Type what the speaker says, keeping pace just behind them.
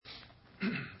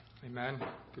Amen.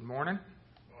 Good morning.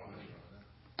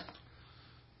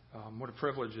 What a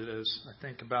privilege it is, I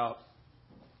think, about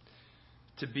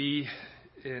to be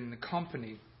in the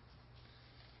company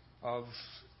of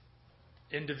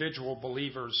individual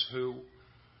believers who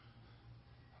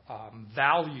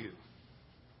value,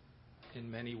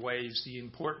 in many ways, the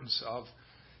importance of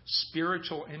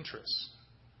spiritual interests.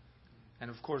 And,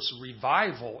 of course,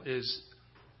 revival is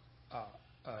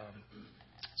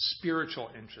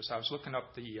spiritual interest. I was looking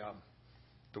up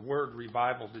the word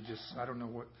revival to I don't know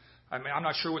what, I'm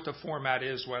not sure what the format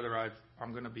is, whether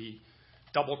I'm going to be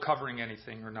double covering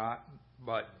anything or not,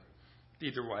 but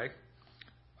either way,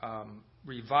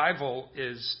 revival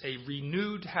is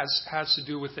has to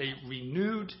do with a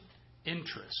renewed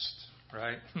interest,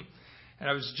 right? And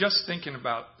I was just thinking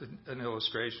about an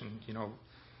illustration. You know,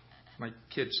 my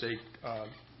kids, they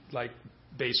like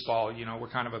baseball. You know, we're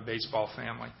kind of a baseball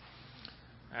family.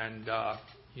 And,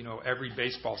 every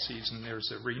baseball season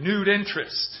there's a renewed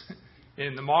interest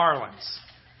in the Marlins.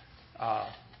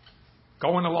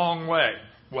 Going a long way.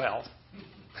 Well,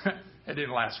 it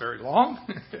didn't last very long.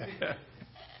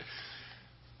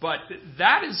 But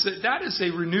that is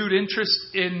a renewed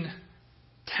interest in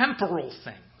temporal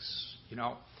things. You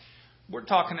know, we're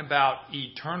talking about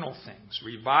eternal things.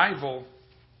 Revival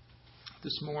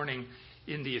this morning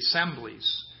in the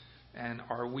assemblies. And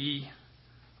are we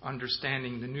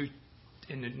understanding the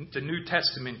New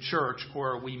Testament church,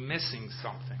 or are we missing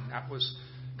something? That was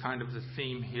kind of the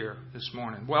theme here this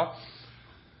morning. Well,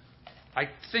 I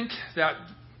think that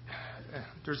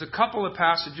there's a couple of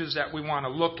passages that we want to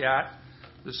look at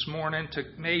this morning to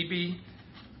maybe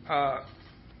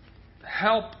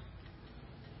help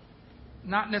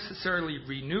not necessarily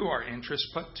renew our interest,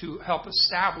 but to help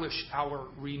establish our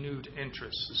renewed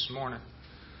interest this morning.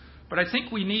 But I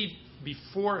think we need,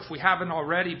 if we haven't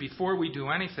already, before we do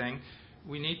anything,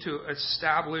 we need to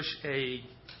establish a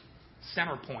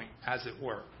center point, as it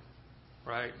were.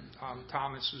 Right?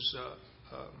 Thomas was,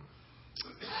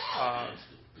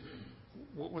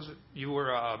 what was it? You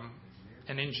were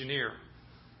an engineer.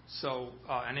 So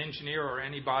an engineer or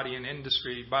anybody in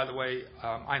industry, by the way,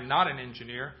 I'm not an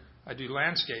engineer. I do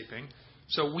landscaping.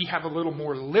 So we have a little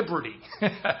more liberty.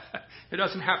 It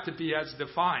doesn't have to be as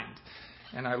defined.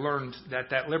 And I learned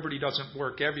that liberty doesn't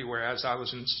work everywhere. As I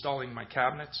was installing my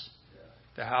cabinets,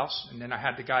 the house, and then I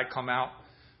had the guy come out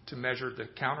to measure the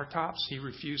countertops. He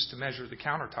refused to measure the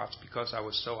countertops because I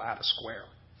was so out of square.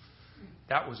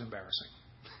 That was embarrassing.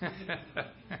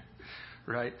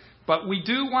 Right? But we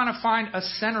do want to find a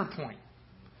center point.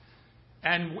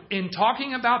 And in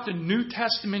talking about the New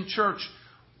Testament church,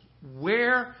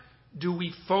 where do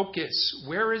we focus?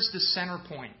 Where is the center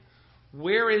point?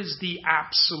 Where is the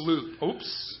absolute?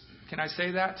 Oops, can I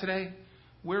say that today?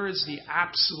 Where is the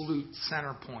absolute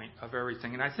center point of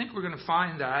everything? And I think we're going to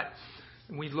find that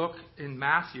when we look in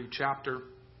Matthew chapter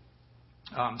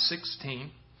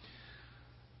 16.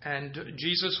 And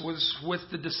Jesus was with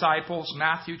the disciples,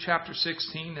 Matthew chapter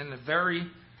 16, in a very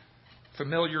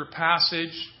familiar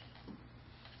passage,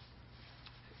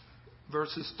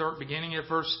 beginning at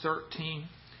verse 13.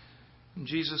 And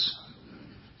Jesus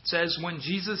says, when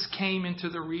Jesus came into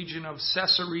the region of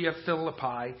Caesarea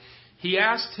Philippi, he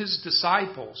asked his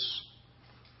disciples,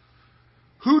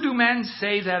 who do men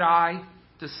say that I,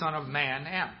 the Son of Man,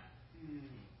 am?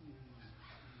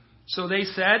 So they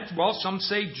said, well, some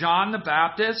say John the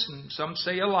Baptist, and some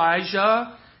say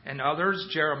Elijah, and others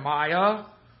Jeremiah,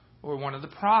 or one of the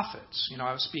prophets. You know,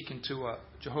 I was speaking to a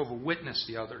Jehovah's Witness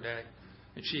the other day,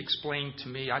 and she explained to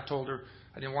me, I told her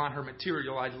I didn't want her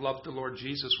material. I loved the Lord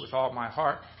Jesus with all my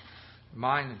heart,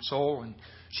 mind, and soul. And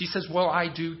she says, well,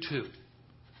 I do too.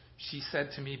 She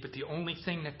said to me, but the only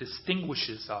thing that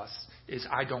distinguishes us is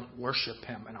I don't worship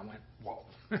him. And I went, whoa.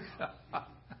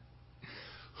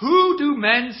 Who do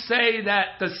men say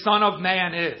that the Son of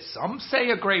Man is? Some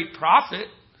say a great prophet,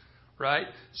 right?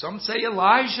 Some say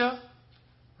Elijah,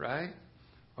 right?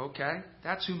 Okay,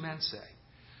 that's who men say.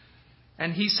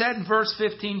 And he said in verse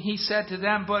 15, he said to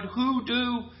them, but who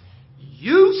do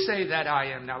you say that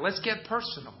I am? Now let's get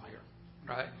personal here,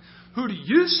 right? Who do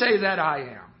you say that I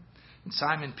am? And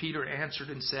Simon Peter answered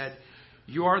and said,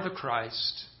 you are the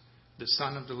Christ, the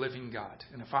Son of the living God.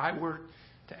 And if I were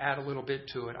to add a little bit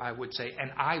to it, I would say,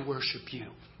 and I worship you.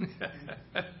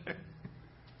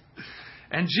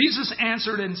 And Jesus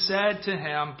answered and said to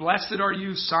him, blessed are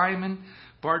you, Simon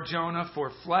Bar-Jonah,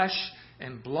 for flesh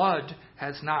and blood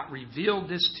has not revealed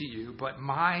this to you, but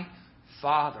my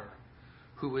Father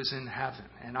who is in heaven.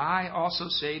 And I also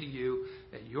say to you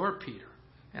that you're Peter,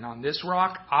 and on this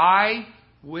rock I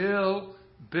will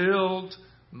build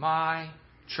my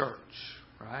church.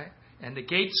 Right? And the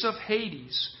gates of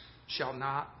Hades shall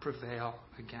not prevail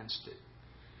against it.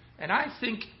 And I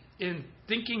think in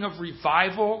thinking of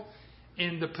revival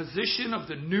in the position of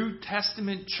the New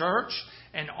Testament church,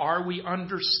 and are we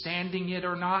understanding it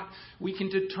or not, we can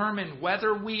determine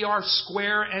whether we are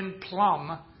square and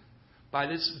plumb by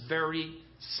this very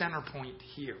center point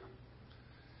here.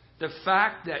 The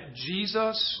fact that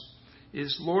Jesus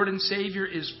is Lord and Savior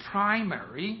is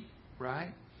primary,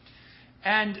 right?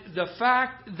 And the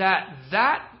fact that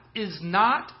that is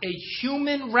not a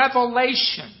human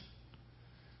revelation.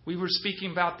 We were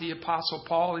speaking about the Apostle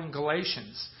Paul in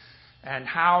Galatians and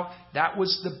how that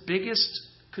was the biggest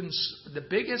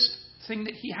thing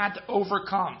that he had to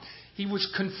overcome. He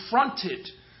was confronted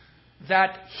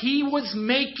that he was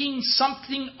making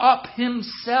something up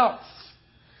himself.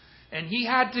 And he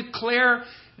had to declare,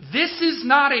 this is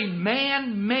not a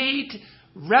man-made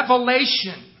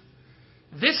revelation.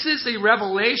 This is a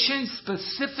revelation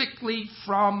specifically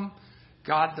from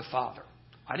God the Father.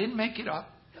 I didn't make it up.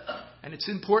 And it's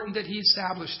important that he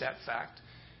established that fact,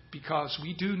 because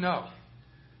we do know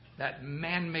that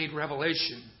man-made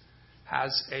revelation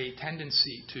has a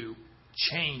tendency to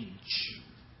change.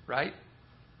 Right?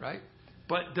 Right?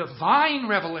 But divine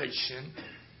revelation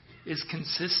is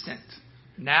consistent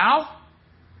now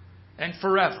and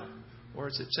forever. Or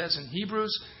as it says in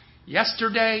Hebrews,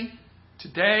 yesterday,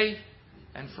 today,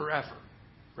 and forever.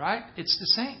 Right? It's the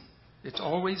same. It's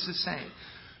always the same.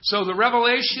 So the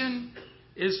revelation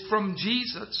is from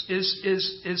Jesus,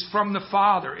 is from the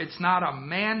Father. It's not a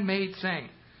man-made thing.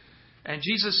 And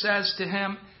Jesus says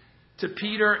to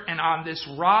Peter, and on this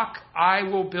rock I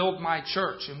will build my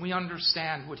church. And we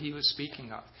understand what he was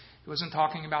speaking of. He wasn't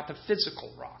talking about the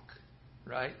physical rock,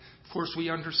 right? Of course, we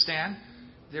understand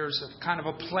there's a kind of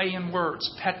a play in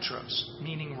words. Petros,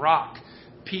 meaning rock.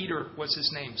 Peter was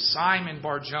his name. Simon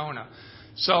Bar-Jonah.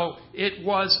 So it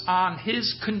was on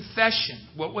his confession.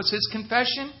 What was his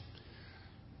confession?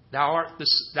 Thou art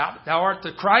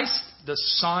the Christ, the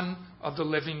Son of the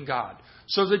living God.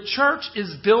 So the church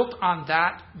is built on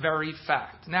that very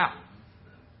fact. Now,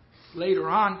 later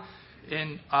on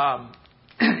in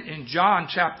John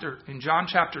chapter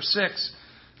 6,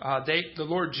 the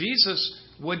Lord Jesus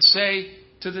would say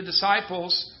to the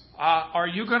disciples, "Are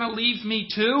you going to leave me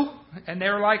too?" And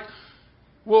they're like,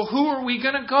 "Well, who are we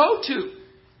going to go to?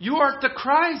 You are the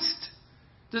Christ,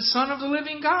 the Son of the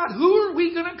living God. Who are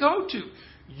we going to go to?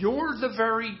 You're the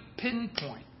very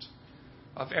pinpoint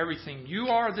of everything. You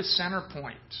are the center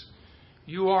point.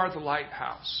 You are the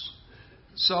lighthouse."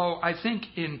 So I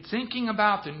think in thinking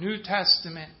about the New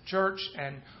Testament church,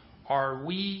 and are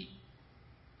we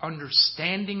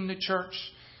understanding the church?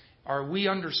 Are we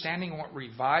understanding what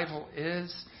revival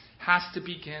is? Has to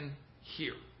begin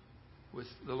here with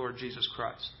the Lord Jesus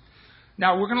Christ.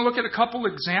 Now we're going to look at a couple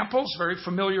examples, very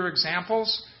familiar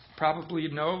examples. Probably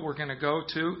you know we're going to go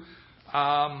to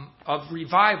of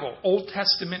revival, Old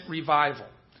Testament revival.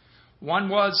 One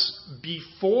was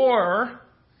before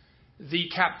the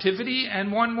captivity, and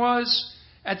one was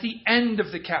at the end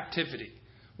of the captivity.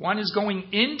 One is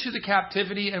going into the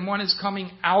captivity, and one is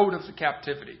coming out of the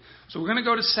captivity. So we're going to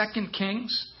go to 2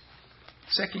 Kings.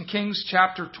 2 Kings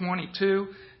chapter 22,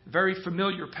 very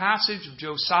familiar passage of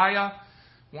Josiah,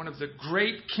 one of the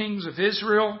great kings of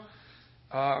Israel,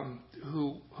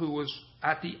 who was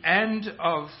at the end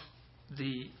of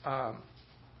the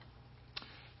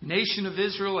nation of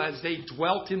Israel as they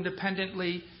dwelt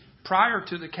independently prior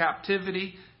to the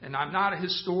captivity. And I'm not a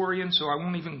historian, so I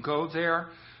won't even go there.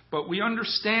 But we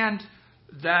understand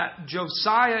that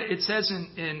Josiah, it says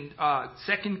in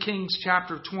 2 Kings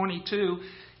chapter 22,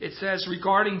 it says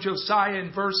regarding Josiah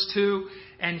in verse 2,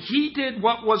 "And he did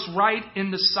what was right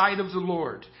in the sight of the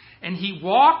Lord. And he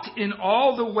walked in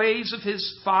all the ways of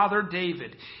his father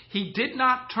David. He did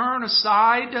not turn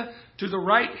aside to the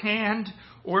right hand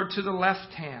or to the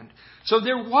left hand." So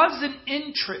there was an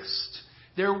interest.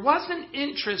 There was an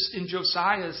interest in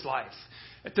Josiah's life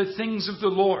at the things of the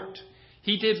Lord.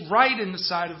 He did right in the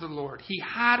sight of the Lord. He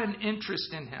had an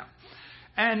interest in him.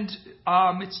 And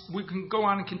we can go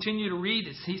on and continue to read.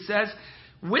 He says,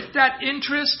 with that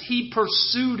interest, he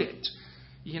pursued it.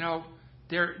 You know,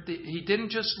 he didn't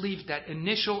just leave that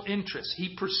initial interest.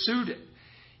 He pursued it.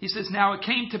 He says, "Now it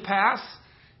came to pass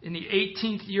in the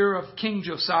 18th year of King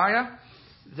Josiah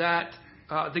that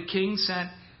the king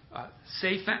sent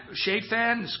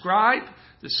Shaphan, the scribe,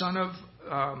 the son of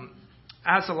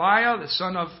Azaliah, the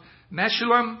son of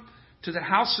Meshullam, to the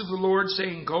house of the Lord,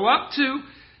 saying, 'Go up to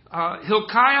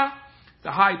Hilkiah,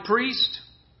 the high priest,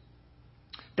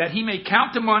 that he may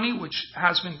count the money which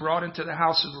has been brought into the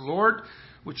house of the Lord,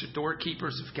 which the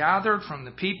doorkeepers have gathered from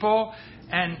the people,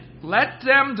 and let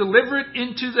them deliver it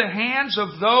into the hands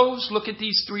of those, look at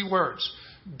these three words,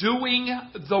 doing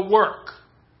the work.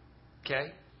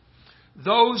 Okay?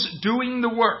 Those doing the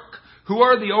work, who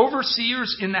are the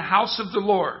overseers in the house of the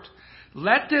Lord.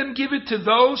 Let them give it to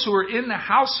those who are in the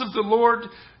house of the Lord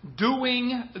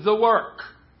doing the work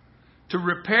to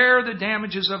repair the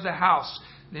damages of the house.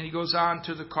 And then he goes on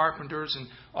to the carpenters and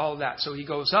all that. So he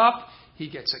goes up, he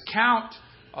gets a count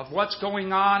of what's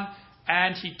going on,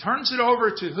 and he turns it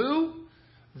over to who?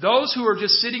 Those who are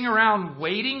just sitting around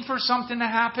waiting for something to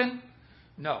happen?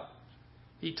 No.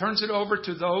 He turns it over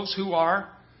to those who are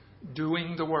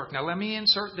doing the work. Now let me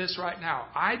insert this right now.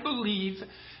 I believe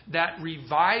that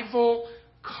revival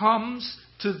comes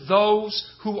to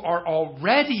those who are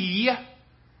already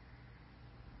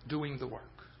doing the work.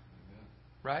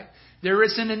 Right? There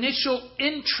is an initial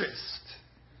interest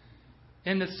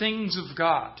in the things of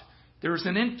God. There is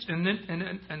an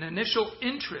initial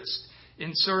interest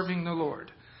in serving the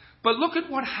Lord. But look at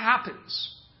what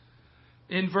happens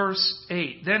in verse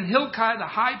 8. Then Hilkiah the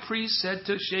high priest said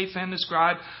to Shaphan the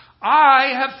scribe,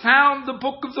 I have found the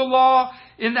book of the law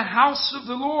in the house of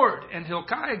the Lord. And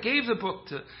Hilkiah gave the book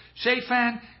to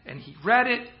Shaphan, and he read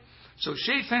it. So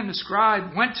Shaphan the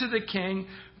scribe went to the king,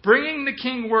 bringing the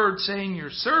king word, saying, your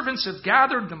servants have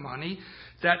gathered the money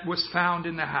that was found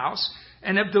in the house,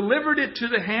 and have delivered it to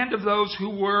the hand of those who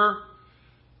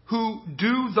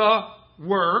do the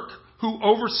work, who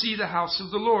oversee the house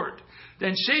of the Lord.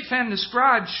 Then Shaphan the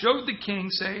scribe showed the king,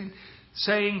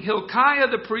 saying, Hilkiah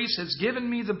the priest has given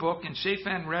me the book, and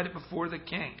Shaphan read it before the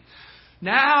king.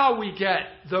 Now we get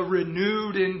the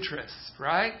renewed interest,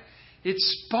 right?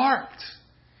 It's sparked.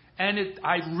 And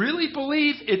I really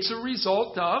believe it's a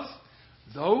result of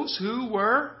those who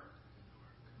were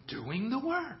doing the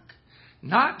work.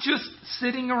 Not just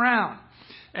sitting around.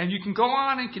 And you can go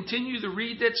on and continue to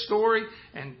read that story.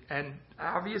 And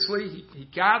obviously he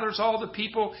gathers all the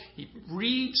people. He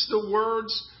reads the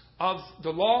words of the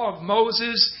law of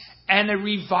Moses. And a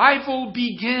revival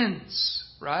begins.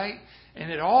 Right?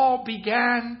 And it all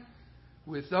began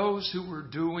with those who were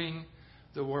doing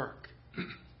the work.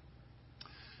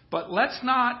 But let's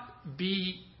not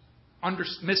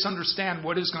misunderstand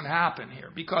what is going to happen here.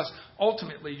 Because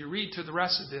ultimately, you read to the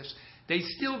rest of this, they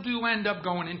still do end up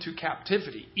going into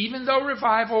captivity. Even though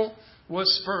revival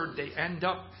was spurred, they end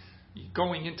up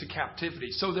going into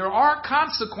captivity. So there are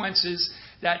consequences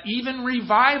that even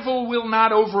revival will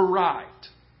not override.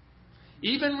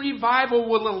 Even revival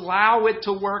will allow it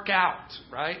to work out,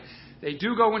 right? They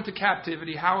do go into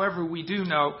captivity. However, we do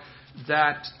know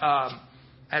that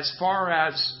as far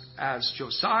as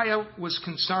Josiah was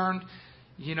concerned,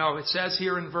 it says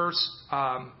here in verse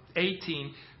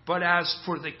 18, but as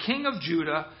for the king of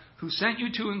Judah, who sent you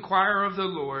to inquire of the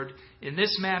Lord, in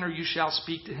this manner you shall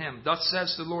speak to him. Thus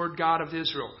says the Lord God of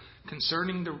Israel,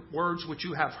 concerning the words which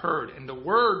you have heard. And the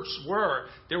words were,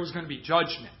 there was going to be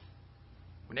judgment.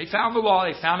 When they found the law,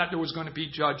 they found out there was going to be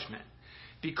judgment.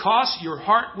 Because your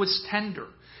heart was tender,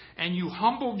 and you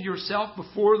humbled yourself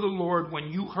before the Lord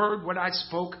when you heard what I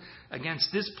spoke against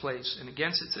this place and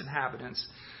against its inhabitants,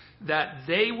 that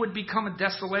they would become a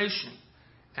desolation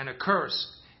and a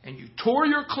curse. And you tore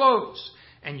your clothes,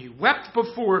 and you wept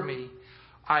before me.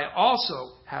 I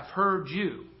also have heard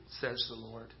you, says the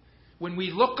Lord. When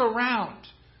we look around,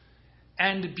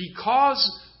 and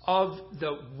because of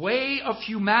the way of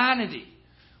humanity,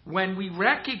 when we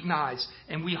recognize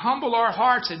and we humble our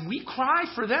hearts and we cry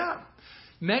for them.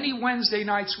 Many Wednesday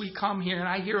nights we come here and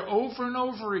I hear over and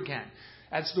over again,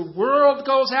 as the world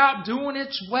goes out doing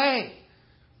its way,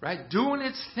 right, doing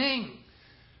its thing,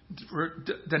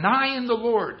 denying the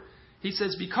Lord. He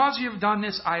says, because you have done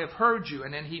this, I have heard you.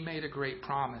 And then he made a great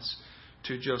promise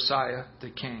to Josiah the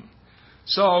king.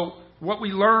 So what we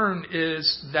learn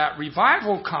is that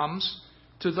revival comes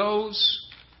to those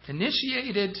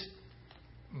initiated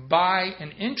by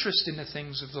an interest in the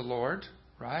things of the Lord,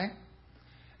 right?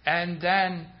 And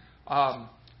then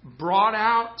brought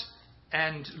out,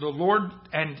 and the Lord,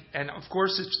 and of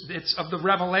course it's of the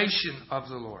revelation of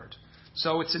the Lord.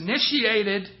 So it's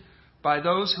initiated by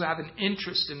those who have an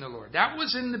interest in the Lord. That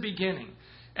was in the beginning.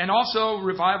 And also,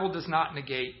 revival does not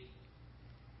negate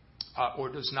or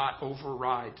does not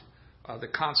override the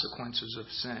consequences of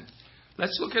sin.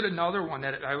 Let's look at another one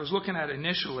that I was looking at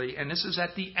initially, and this is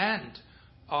at the end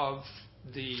of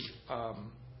the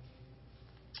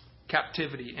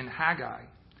captivity in Haggai.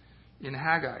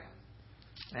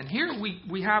 And here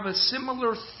we have a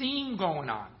similar theme going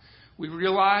on. We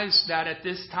realize that at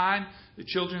this time, the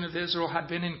children of Israel had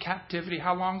been in captivity,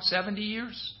 how long? 70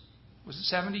 years? Was it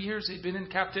 70 years they'd been in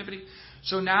captivity?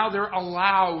 So now they're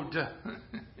allowed.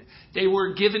 They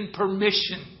were given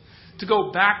permission to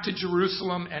go back to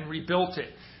Jerusalem and rebuilt it.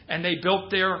 And they built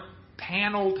their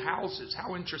paneled houses.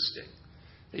 How interesting.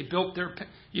 They built their...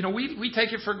 we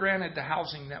take it for granted, the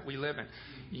housing that we live in.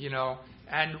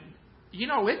 And,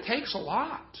 it takes a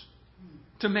lot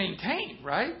to maintain,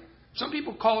 right? Some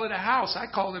people call it a house. I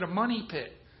call it a money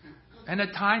pit. And a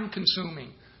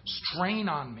time-consuming strain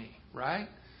on me, right?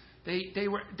 They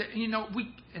were,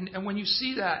 and when you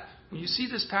see that, when you see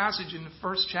this passage in the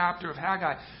first chapter of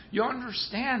Haggai, you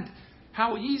understand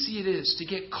how easy it is to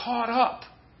get caught up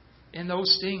in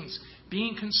those things,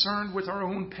 being concerned with our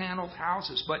own paneled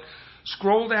houses. But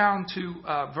scroll down to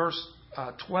verse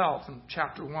 12 in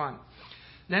chapter 1.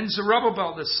 Then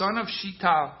Zerubbabel, the son of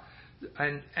Shealtiel,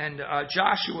 and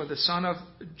Joshua, the son of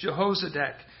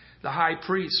Jehozadak, the high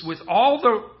priest, with all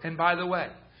the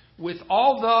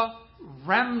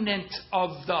remnant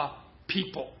of the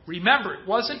people. Remember, it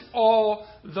wasn't all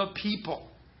the people.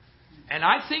 And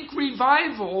I think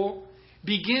revival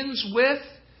begins with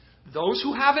those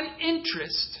who have an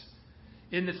interest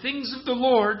in the things of the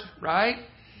Lord, right?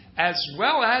 As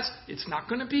well as, it's not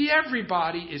going to be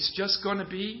everybody, it's just going to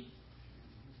be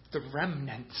the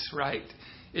remnant, right?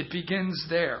 It begins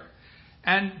there.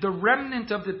 And the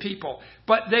remnant of the people.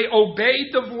 But they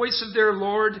obeyed the voice of their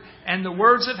Lord and the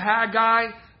words of Haggai,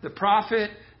 the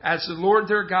prophet, as the Lord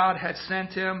their God had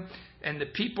sent him. And the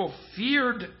people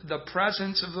feared the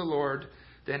presence of the Lord.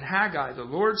 Then Haggai, the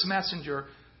Lord's messenger,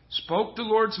 spoke the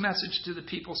Lord's message to the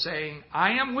people, saying,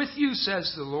 I am with you,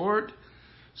 says the Lord.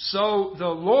 So the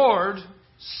Lord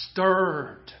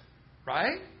stirred.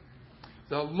 Right?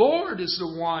 The Lord is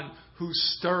the one who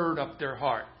stirred up their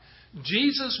heart.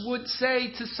 Jesus would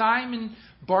say to Simon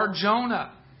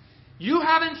Bar-Jonah, you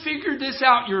haven't figured this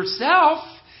out yourself.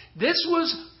 This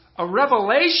was a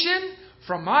revelation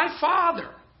from my Father.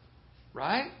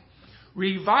 Right?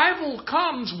 Revival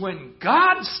comes when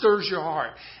God stirs your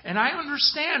heart. And I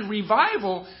understand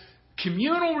revival,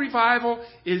 communal revival,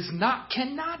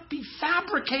 cannot be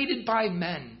fabricated by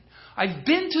men. I've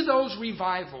been to those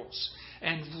revivals.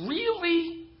 And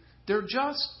really, they're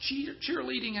just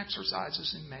cheerleading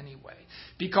exercises in many ways.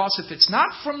 Because if it's not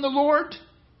from the Lord,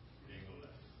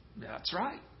 that's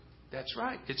right. That's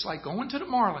right. It's like going to the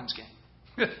Marlins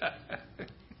game.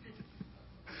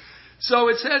 So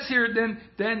it says here,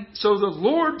 so the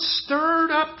Lord stirred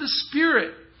up the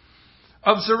spirit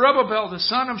of Zerubbabel, the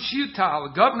son of Shealtiel,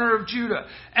 the governor of Judah,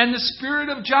 and the spirit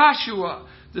of Joshua,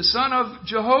 the son of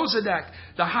Jehozadak,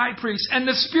 the high priest, and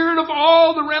the spirit of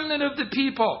all the remnant of the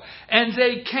people. And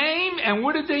they came, and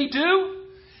what did they do?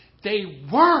 They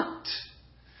worked.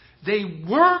 They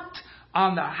worked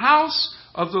on the house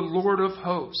of the Lord of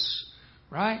hosts.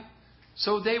 Right?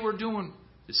 So they were doing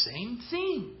the same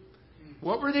thing.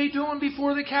 What were they doing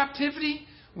before the captivity?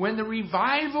 When the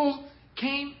revival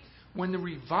came, when the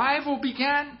revival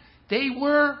began, they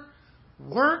were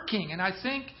working. And I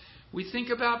think we think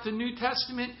about the New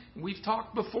Testament. We've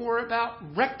talked before about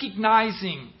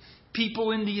recognizing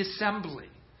people in the assembly.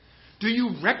 Do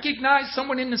you recognize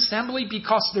someone in the assembly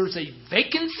because there's a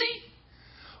vacancy?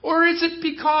 Or is it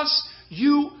because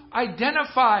you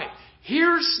identify,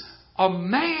 here's a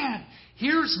man,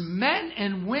 here's men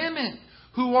and women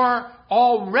who are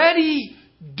already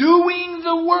doing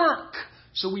the work.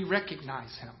 So we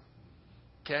recognize him.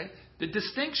 Okay? The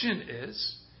distinction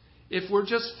is, if we're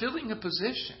just filling a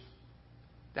position,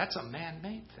 that's a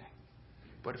man-made thing.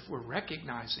 But if we're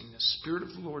recognizing the Spirit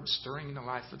of the Lord stirring in the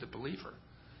life of the believer,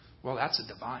 well, that's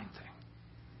a divine thing.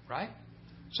 Right?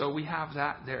 So we have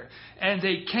that there. And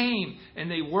they came and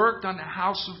they worked on the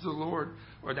house of the Lord,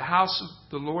 or the house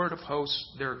of the Lord of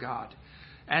hosts, their God.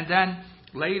 And then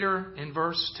later in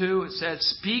verse 2 it says,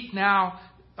 speak now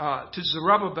to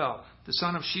Zerubbabel, the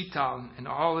son of Shealtiel, and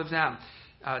all of them,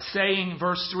 saying,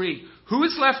 verse 3, who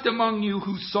is left among you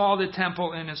who saw the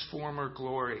temple in its former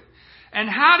glory? And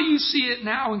how do you see it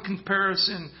now in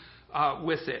comparison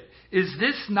with it? Is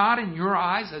this not in your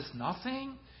eyes as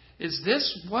nothing? Is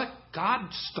this what God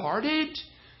started?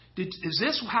 Is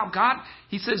this how God...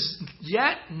 He says,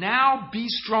 yet now be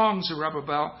strong,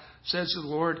 Zerubbabel, says the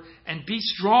Lord, and be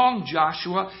strong,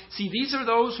 Joshua. See, these are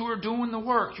those who are doing the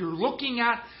work. You're looking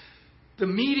at the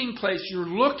meeting place. You're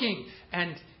looking,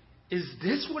 and is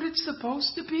this what it's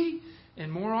supposed to be?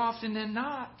 And more often than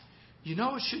not,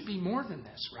 it should be more than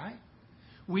this, right?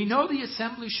 We know the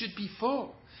assembly should be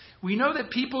full. We know that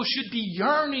people should be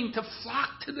yearning to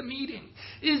flock to the meeting.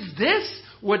 Is this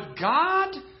what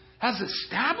God has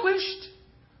established?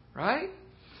 Right?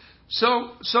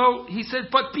 So he said,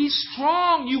 but be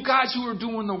strong, you guys who are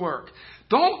doing the work.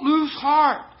 Don't lose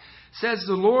heart. says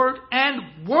the Lord,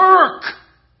 and work,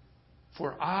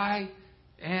 for I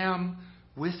am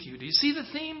with you. Do you see the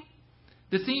theme?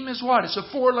 The theme is what? It's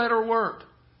a 4-letter word,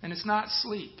 and it's not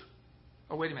sleep.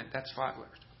 Oh, wait a minute, that's 5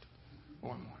 letters.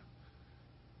 One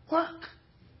more. Work.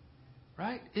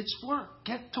 Right? It's work.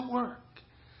 Get to work.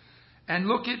 And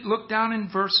look down in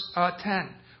verse 10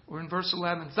 or in verse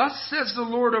 11. Thus says the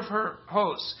Lord of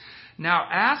hosts. Now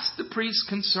ask the priest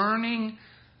concerning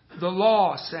the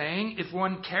law, saying, if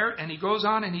one and he goes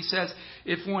on and he says,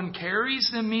 if one carries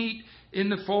the meat in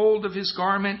the fold of his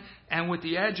garment and with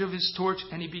the edge of his torch,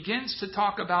 and he begins to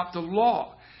talk about the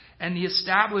law and the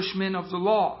establishment of the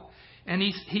law. And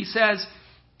he says,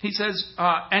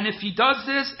 and if he does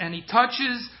this and he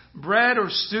touches bread or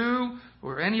stew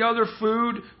or any other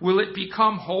food, will it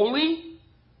become holy?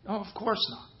 Oh, of course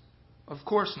not. Of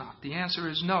course not. The answer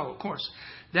is no, of course.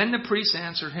 Then the priest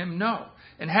answered him, no.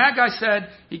 And Haggai said,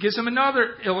 he gives him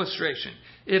another illustration.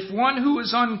 If one who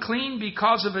is unclean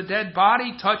because of a dead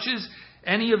body touches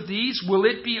any of these, will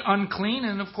it be unclean?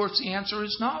 And of course the answer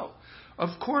is no.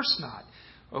 Of course not.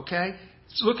 Okay?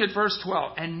 Let's look at verse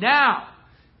 12. And now,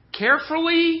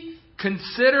 carefully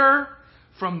consider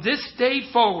from this day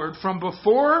forward, from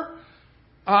before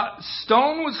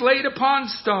stone was laid upon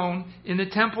stone in the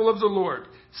temple of the Lord,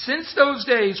 since those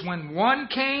days when one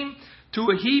came to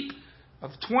a heap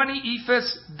of 20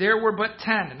 ephahs, there were but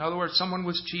 10. In other words, someone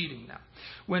was cheating now.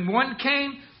 When one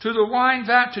came to the wine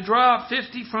vat to draw out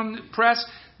 50 from the press,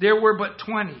 there were but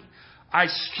 20. I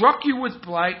struck you with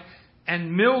blight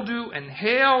and mildew and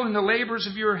hail in the labors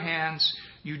of your hands.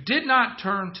 You did not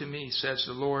turn to me, says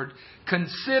the Lord.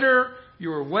 Consider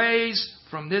your ways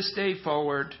from this day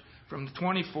forward, from the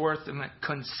 24th, and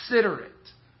consider it.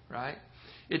 Right?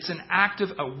 It's an act of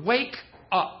a wake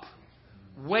up.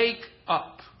 Wake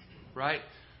up. Right?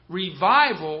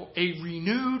 Revival, a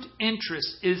renewed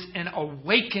interest, is an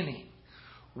awakening.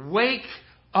 Wake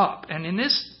up. And in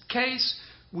this case,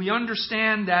 we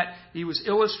understand that he was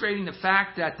illustrating the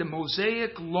fact that the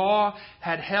Mosaic law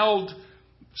had held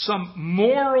some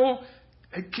moral,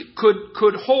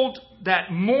 could hold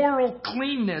that moral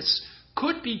cleanness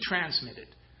could be transmitted.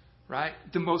 Right?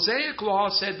 The Mosaic law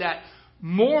said that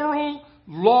moral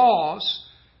laws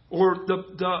or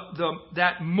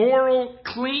that moral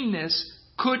cleanness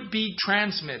could be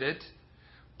transmitted,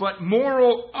 but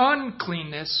moral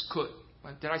uncleanness could.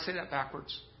 Did I say that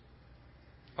backwards?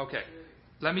 Okay.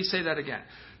 Let me say that again.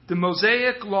 The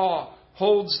Mosaic law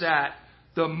holds that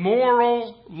the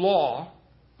moral law,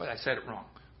 but I said it wrong,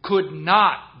 could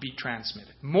not be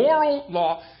transmitted. Moral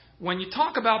law, when you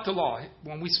talk about the law,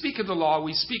 when we speak of the law,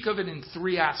 we speak of it in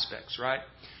 3 aspects, right?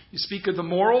 You speak of the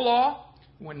moral law.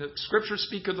 When the scriptures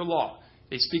speak of the law,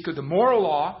 they speak of the moral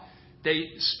law,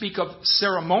 they speak of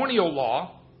ceremonial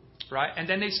law, right? And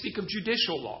then they speak of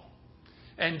judicial law.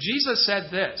 And Jesus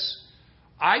said this,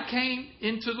 I came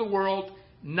into the world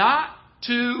not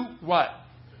to what?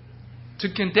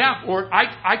 To condemn, or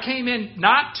I came in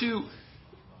not to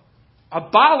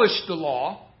abolish the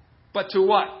law, but to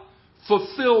what?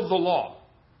 Fulfill the law.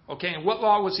 Okay, and what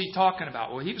law was he talking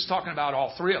about? Well, he was talking about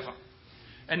all 3 of them.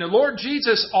 And the Lord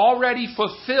Jesus already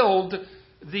fulfilled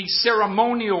the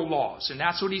ceremonial laws. And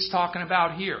that's what he's talking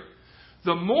about here.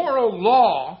 The moral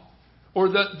law, or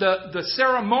the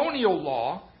ceremonial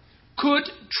law, could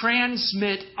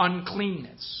transmit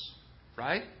uncleanness.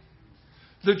 Right?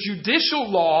 The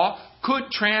judicial law could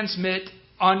transmit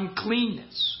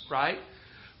uncleanness. Right?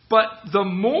 But the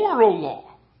moral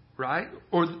law, right?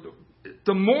 Or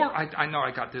the moral, I know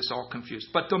I got this all confused.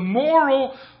 But the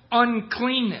moral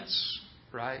uncleanness,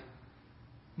 right?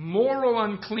 Moral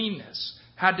uncleanness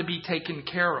had to be taken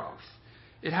care of.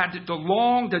 It had to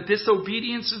the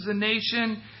disobedience of the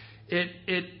nation,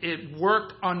 it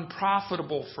worked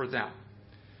unprofitable for them.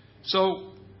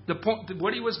 So the point,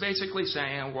 what he was basically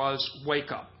saying was,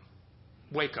 wake up.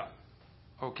 Wake up.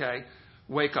 Okay?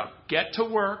 Wake up. Get to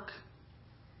work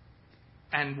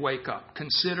and wake up.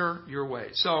 Consider your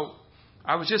ways. So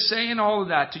I was just saying all of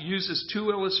that to use as 2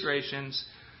 illustrations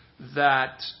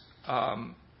that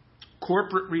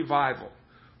corporate revival,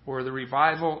 or the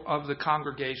revival of the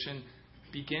congregation,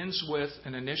 begins with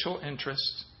an initial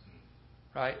interest,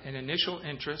 right? An initial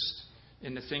interest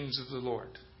in the things of the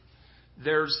Lord.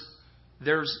 There's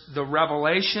the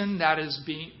revelation that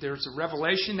there's a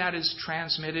revelation that is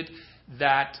transmitted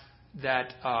that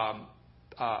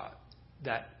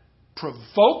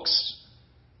provokes,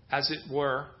 as it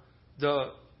were,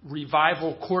 the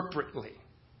revival corporately,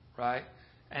 right?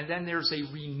 And then there's a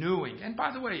renewing. And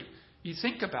by the way, you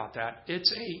think about that,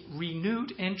 it's a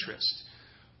renewed interest.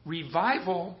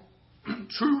 Revival,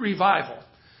 true revival,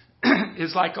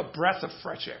 is like a breath of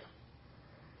fresh air.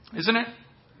 Isn't it?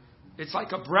 It's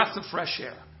like a breath of fresh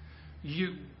air.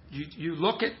 You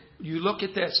look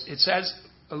at this. It says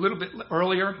a little bit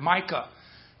earlier, Micah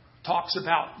talks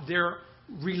about their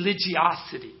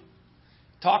religiosity.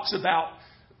 Talks about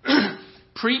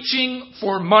preaching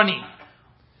for money.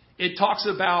 It talks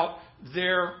about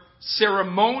their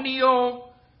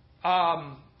ceremonial.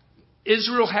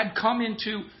 Israel had come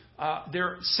into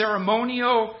their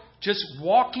ceremonial, just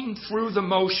walking through the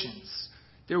motions.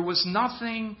 There was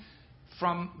nothing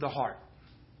from the heart.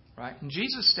 Right? And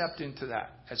Jesus stepped into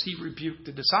that as he rebuked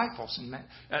the disciples, and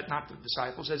not the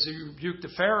disciples, as he rebuked the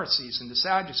Pharisees and the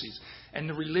Sadducees and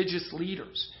the religious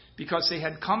leaders, because they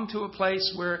had come to a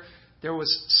place where there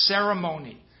was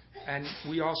ceremony. And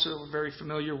we also are very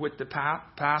familiar with the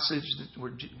passage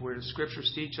where the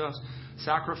scriptures teach us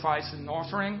sacrifice and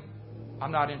offering.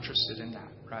 I'm not interested in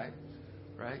that, right?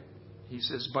 Right? He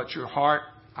says, but your heart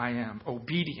I am.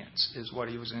 Obedience is what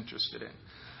he was interested in.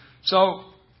 So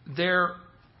their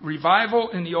revival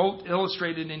in the Old,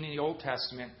 illustrated in the Old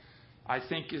Testament, I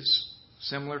think is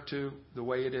similar to the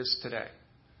way it is today.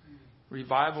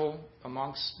 Revival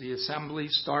amongst the assembly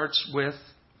starts with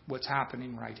what's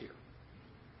happening right here.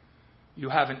 You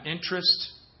have an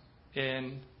interest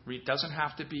in, it doesn't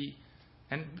have to be,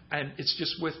 and it's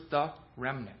just with the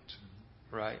remnant,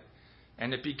 right?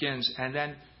 And it begins, and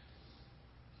then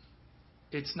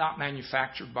it's not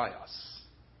manufactured by us,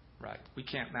 right? We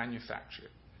can't manufacture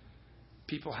it.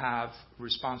 People have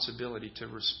responsibility to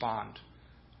respond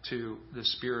to the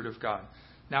Spirit of God.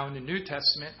 Now, in the New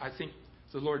Testament, I think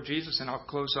the Lord Jesus, and I'll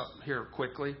close up here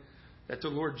quickly, that the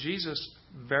Lord Jesus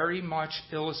very much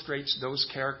illustrates those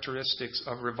characteristics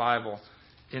of revival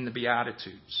in the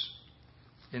Beatitudes.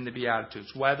 In the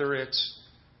Beatitudes. Whether it's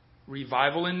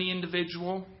revival in the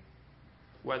individual,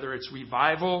 whether it's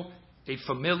revival, a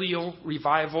familial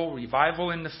revival,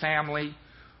 revival in the family,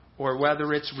 or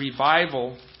whether it's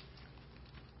revival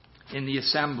in the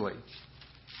assembly.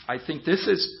 I think this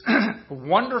is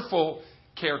wonderful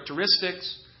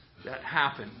characteristics that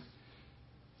happen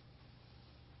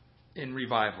in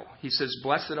revival. He says,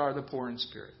 blessed are the poor in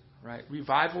spirit, right?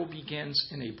 Revival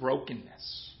begins in a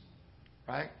brokenness,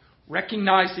 right?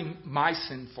 Recognizing my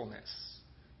sinfulness.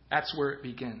 That's where it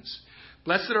begins.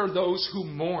 Blessed are those who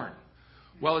mourn.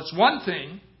 Well, it's one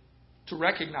thing to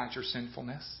recognize your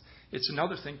sinfulness. It's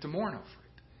another thing to mourn over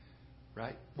it,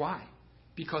 right? Why?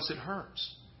 Because it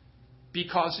hurts.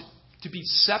 Because to be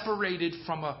separated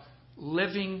from a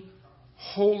living,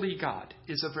 holy God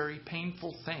is a very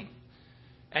painful thing.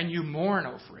 And you mourn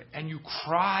over it. And you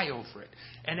cry over it.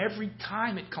 And every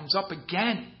time it comes up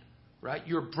again, right?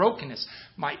 Your brokenness,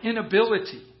 my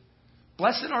inability.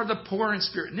 Blessed are the poor in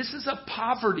spirit. And this is a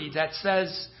poverty that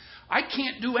says, I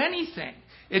can't do anything.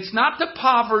 It's not the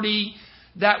poverty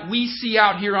that we see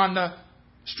out here on the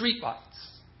streetlights,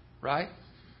 right?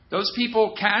 Those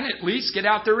people can at least get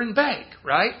out there and beg,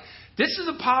 right? This is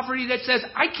a poverty that says,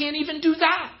 I can't even do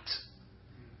that.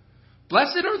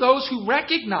 Blessed are those who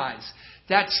recognize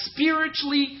that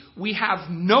spiritually we have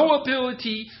no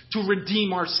ability to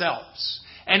redeem ourselves.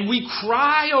 And we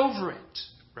cry over it,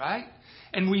 right?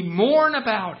 And we mourn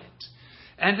about it.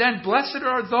 And then blessed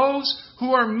are those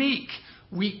who are meek.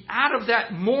 We, out of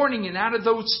that mourning and out of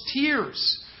those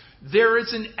tears, there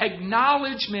is an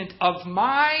acknowledgement of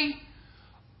my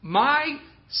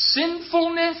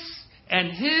sinfulness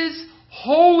and His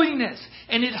holiness.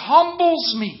 And it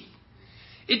humbles me.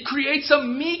 It creates a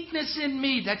meekness in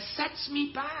me that sets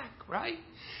me back, right?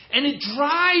 And it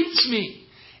drives me.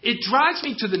 It drives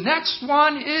me to the next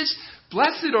one is,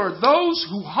 blessed are those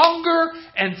who hunger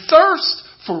and thirst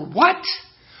for what?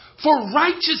 For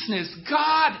righteousness.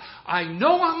 God, I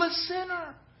know I'm a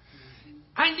sinner.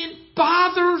 And it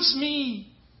bothers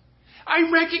me.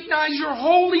 I recognize your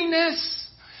holiness.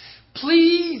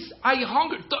 Please, I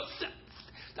hunger.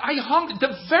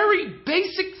 The very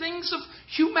basic things of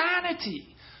humanity.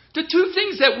 The two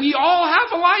things that we all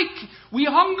have alike. We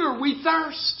hunger, we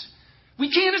thirst. We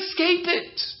can't escape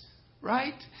it.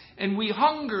 Right? And we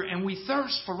hunger and we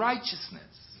thirst for righteousness.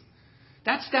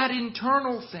 That's that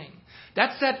internal thing.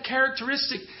 That's that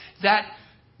characteristic that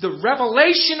the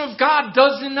revelation of God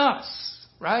does in us.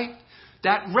 Right?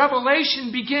 That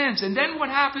revelation begins. And then what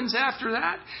happens after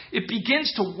that? It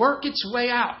begins to work its way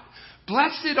out.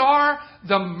 Blessed are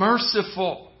the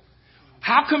merciful.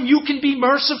 How come you can be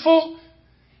merciful?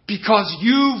 Because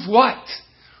you've what?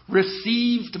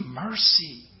 Received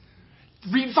mercy.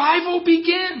 Revival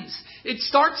begins. It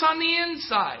starts on the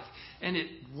inside and it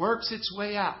works its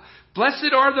way out.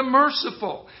 Blessed are the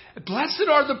merciful. Blessed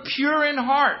are the pure in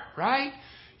heart, right?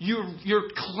 You're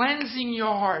cleansing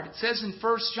your heart. It says in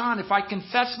 1 John, if I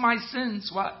confess my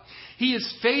sins, what? He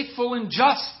is faithful and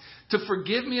just to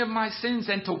forgive me of my sins,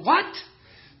 and to what?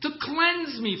 To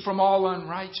cleanse me from all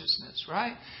unrighteousness,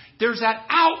 right? There's that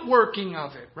outworking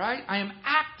of it, right? I am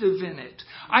active in it.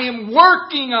 I am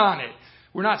working on it.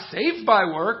 We're not saved by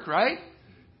work, right?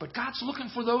 But God's looking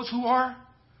for those who are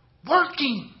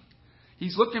working.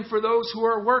 He's looking for those who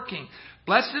are working.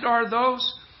 Blessed are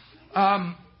those,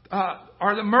 are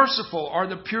the merciful, are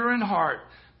the pure in heart.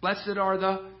 Blessed are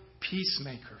the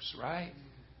peacemakers, right?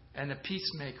 And the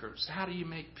peacemakers, how do you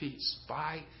make peace?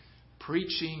 By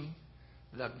preaching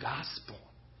the gospel.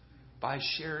 By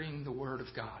sharing the word of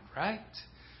God, right?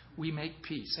 We make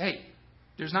peace. Hey,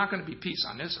 there's not going to be peace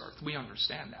on this earth. We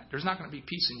understand that. There's not going to be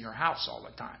peace in your house all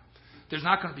the time. There's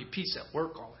not going to be peace at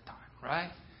work all the time,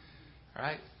 right?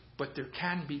 Right? But there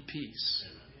can be peace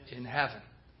in heaven.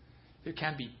 There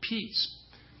can be peace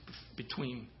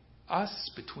between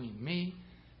us, between me,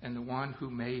 and the one who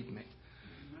made me.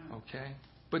 Okay?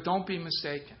 But don't be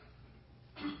mistaken.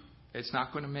 It's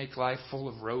not going to make life full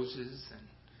of roses and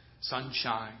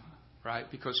sunshine, right?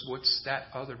 Because what's that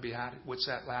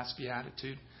last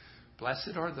beatitude?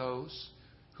 Blessed are those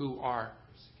who are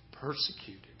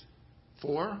persecuted.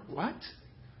 For what?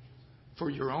 For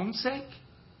your own sake?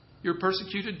 You're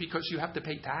persecuted because you have to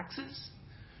pay taxes?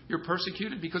 You're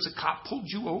persecuted because a cop pulled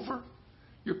you over?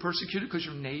 You're persecuted because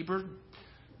your neighbor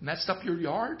messed up your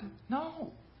yard?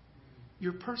 No.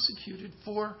 You're persecuted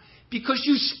because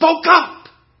you spoke up.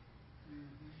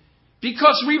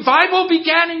 Because revival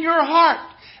began in your heart.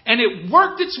 And it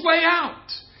worked its way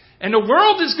out. And the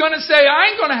world is going to say, I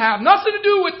ain't going to have nothing to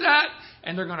do with that.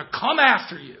 And they're going to come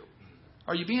after you.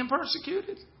 Are you being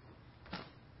persecuted?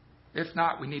 If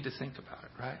not, we need to think about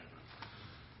it, right?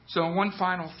 So one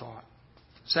final thought.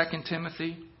 2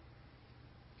 Timothy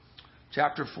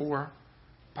chapter 4.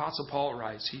 Apostle Paul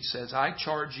writes, he says, I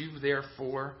charge you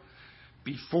therefore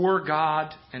before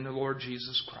God and the Lord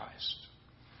Jesus Christ,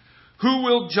 who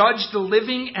will judge the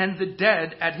living and the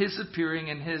dead at his appearing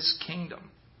in his kingdom.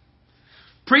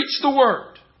 Preach the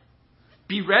word.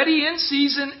 Be ready in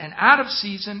season and out of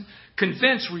season.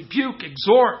 Convince, rebuke,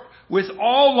 exhort with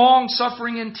all long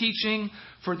suffering and teaching.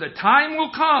 For the time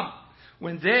will come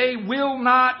when they will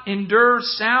not endure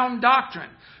sound doctrine,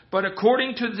 but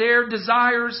according to their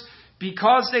desires,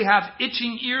 because they have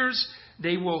itching ears,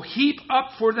 they will heap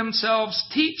up for themselves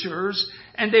teachers,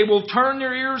 and they will turn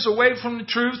their ears away from the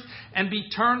truth and be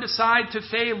turned aside to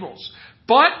fables.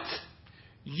 But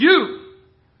you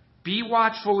be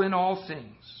watchful in all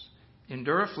things,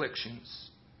 endure afflictions,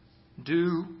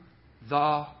 do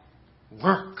the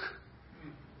work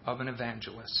of an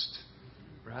evangelist.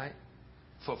 Right?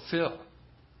 Fulfill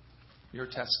your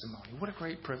testimony. What a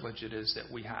great privilege it is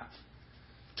that we have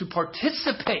to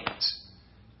participate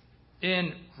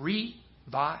in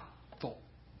revival.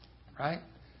 Right?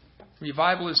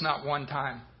 Revival is not one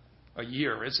time a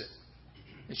year, is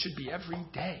it? It should be every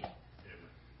day.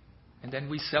 And then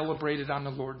we celebrate it on the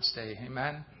Lord's Day.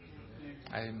 Amen?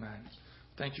 Amen.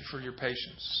 Thank you for your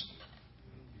patience.